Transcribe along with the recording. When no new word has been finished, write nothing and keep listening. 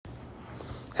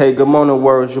Hey, good morning,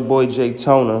 world. It's your boy Jay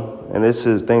Toner, and this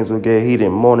is Things Will Get Heated,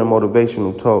 morning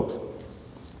motivational talks.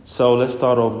 So let's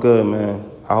start off good, man.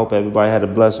 I hope everybody had a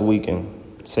blessed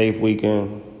weekend, safe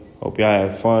weekend. Hope y'all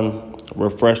had fun,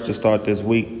 refreshed to start this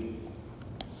week.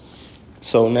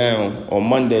 So now on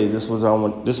Monday, this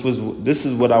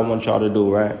is what I want y'all to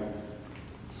do, right?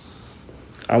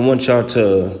 I want y'all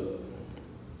to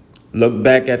look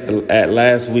back at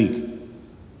last week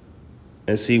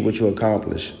and see what you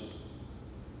accomplished.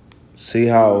 See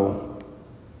how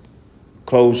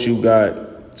close you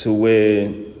got to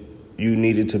where you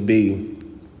needed to be.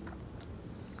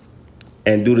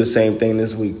 And do the same thing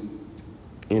this week.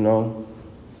 You know?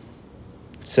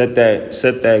 Set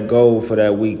that goal for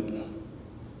that week.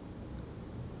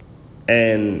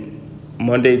 And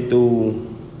Monday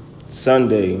through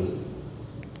Sunday,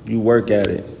 you work at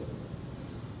it.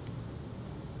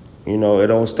 You know, it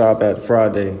don't stop at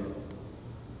Friday.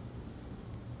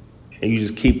 And you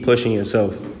just keep pushing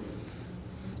yourself.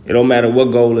 It don't matter what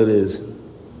goal it is.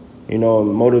 You know,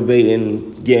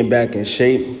 motivating, getting back in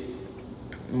shape,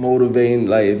 motivating,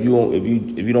 like if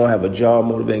you don't have a job,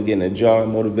 motivating getting a job,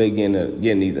 motivating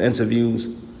getting these interviews.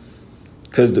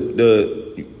 Because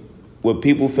what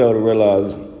people fail to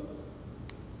realize,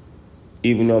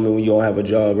 even though when you don't have a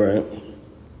job, right?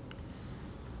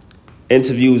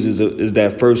 Interviews is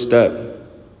that first step.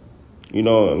 You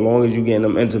know, as long as you're getting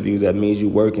them interviews, that means you're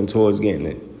working towards getting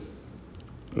it.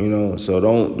 You know, so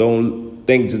don't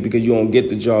think just because you don't get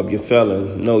the job, you're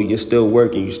failing. No, you're still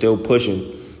working. You're still pushing,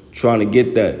 trying to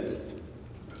get that.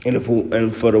 And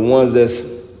for the ones that's,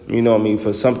 you know what I mean,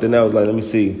 for something else, like, let me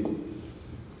see.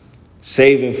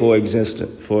 Saving, for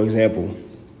example.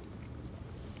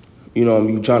 You know,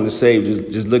 you're trying to save.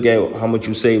 Just look at how much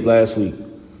you saved last week.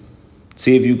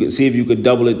 See if you could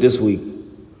double it this week.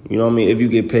 You know what I mean? If you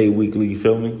get paid weekly, you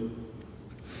feel me?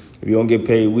 If you don't get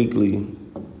paid weekly, you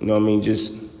know what I mean?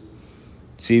 Just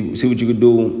see what you could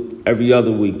do every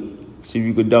other week. See if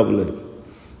you could double it.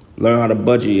 Learn how to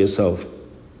budget yourself.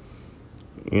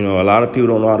 You know, a lot of people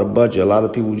don't know how to budget. A lot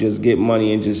of people just get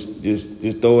money and just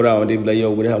throw it out, and they be like,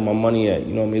 yo, where the hell my money at?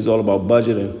 You know what I mean? It's all about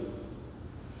budgeting.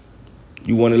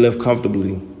 You want to live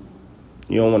comfortably.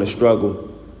 You don't want to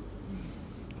struggle.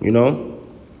 You know?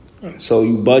 So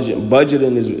you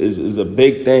budgeting is a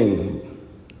big thing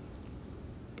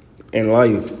in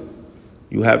life.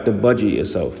 You have to budget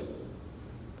yourself.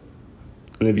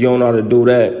 And if you don't know how to do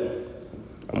that,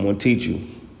 I'm going to teach you.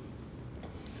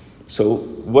 So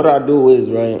what I do is,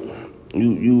 right,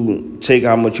 you take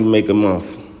how much you make a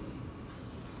month.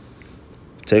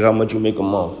 Take how much you make a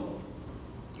month.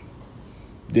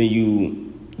 Then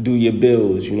you do your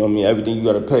bills, you know what I mean? Everything you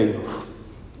got to pay.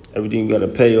 Everything you got to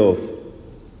pay off.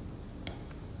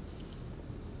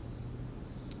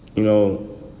 You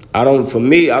know, I don't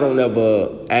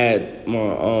ever add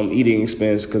my eating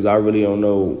expense because I really don't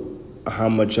know how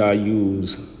much I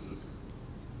use.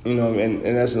 You know, and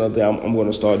that's another thing I'm going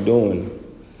to start doing.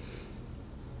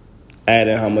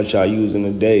 Adding how much I use in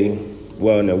a day,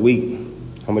 well, in a week.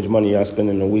 How much money I spend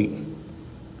in a week.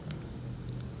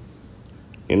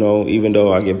 You know, even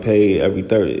though I get paid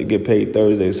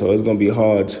Thursday, so it's going to be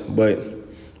hard. But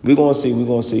we're going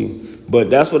to see. But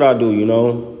that's what I do, you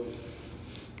know.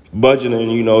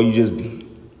 Budgeting, you know, you just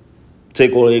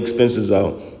take all the expenses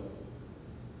out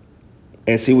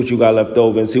and see what you got left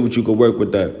over and see what you could work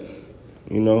with that.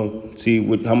 You know, see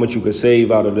how much you could save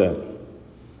out of that.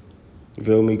 You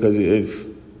feel me? Because if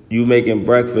you making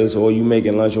breakfast or you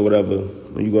making lunch or whatever,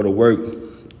 when you go to work,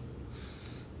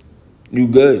 you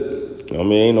good. You know what I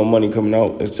mean? Ain't no money coming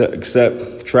out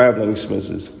except traveling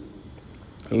expenses.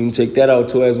 And you can take that out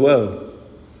too as well.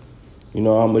 You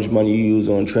know how much money you use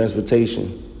on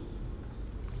transportation.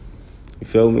 You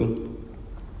feel me?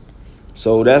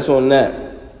 So that's on that.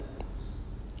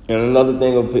 And another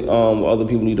thing other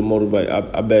people need to motivate,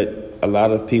 I bet a lot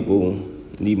of people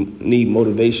need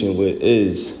motivation with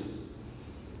is,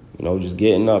 you know, just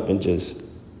getting up and just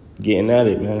getting at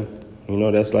it, man. You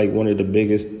know, that's like one of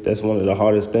the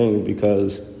hardest things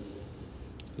because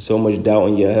there's so much doubt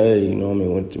in your head, you know what I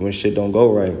mean, when shit don't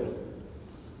go right.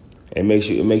 It makes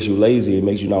you lazy. It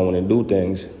makes you not want to do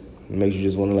things. It makes you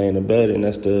just want to lay in the bed, and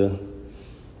that's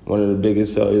one of the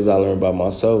biggest failures I learned about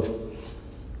myself.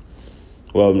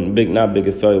 Well, not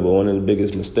biggest failure, but one of the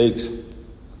biggest mistakes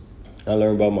I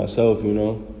learned about myself, you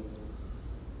know.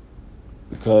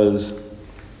 Because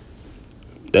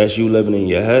that's you living in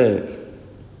your head.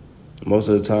 Most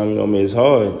of the time, you know what I mean, it's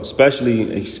hard.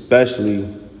 Especially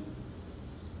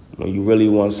when you really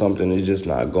want something, it's just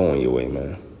not going your way,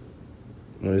 man.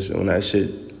 When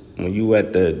you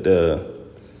at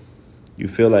you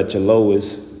feel at your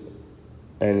lowest,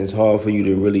 and it's hard for you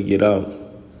to really get up.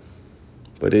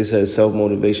 But they said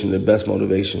self-motivation, the best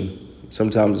motivation.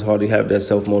 Sometimes it's hard to have that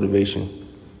self-motivation,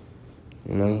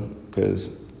 you know, because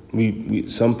we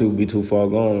some people be too far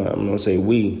gone. I'm going to say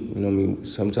we, you know what I mean?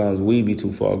 Sometimes we be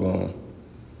too far gone.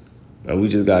 And we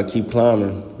just got to keep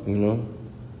climbing, you know,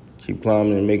 keep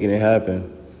climbing and making it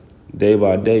happen. Day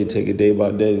by day, take it day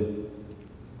by day.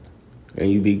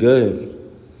 And you be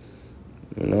good,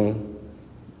 you know.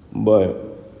 But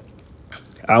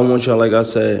I want y'all, like I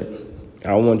said,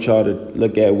 I want y'all to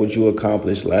look at what you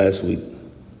accomplished last week.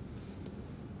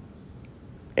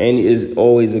 And it's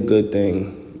always a good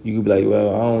thing. You could be like,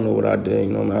 well, I don't know what I did.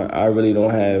 You know, I really don't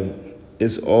have.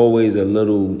 It's always a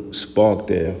little spark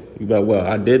there. You be like, well,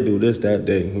 I did do this that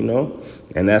day, you know?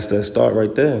 And that's the start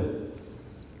right there.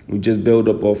 You just build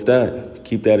up off that.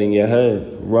 Keep that in your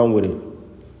head. Run with it. You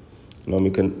know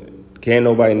what I mean? Can't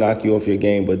nobody knock you off your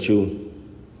game but you.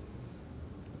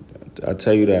 I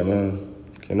tell you that, man.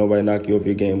 Can't nobody knock you off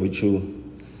your game but you.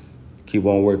 Keep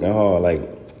on working hard. Like,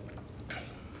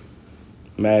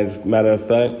 matter of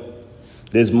fact,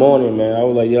 this morning, man, I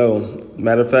was like, yo,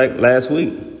 matter of fact, last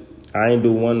week, I ain't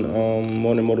do one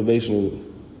morning motivational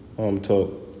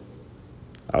talk.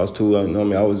 I was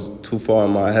too far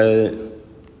in my head.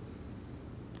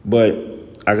 But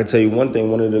I could tell you one thing,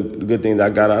 one of the good things I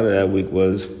got out of that week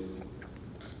was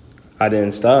I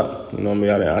didn't stop. You know what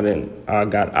I mean? I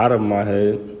got out of my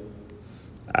head.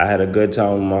 I had a good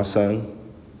time with my son.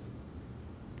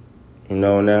 You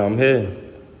know, now I'm here.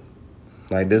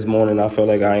 Like this morning, I felt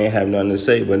like I ain't have nothing to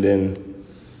say, but then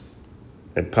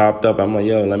it popped up. I'm like,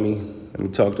 yo, let me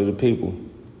talk to the people.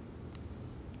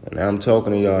 And now I'm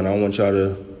talking to y'all, and I want y'all to,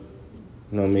 you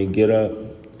know what I mean, get up,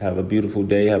 have a beautiful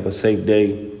day, have a safe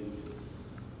day.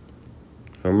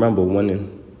 And remember,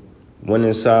 winning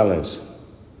in silence.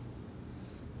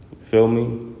 Feel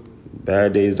me?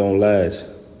 Bad days don't last,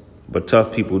 but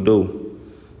tough people do.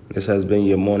 This has been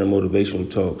your morning motivational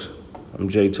talks. I'm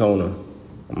Jay Toner.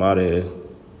 I'm out of here.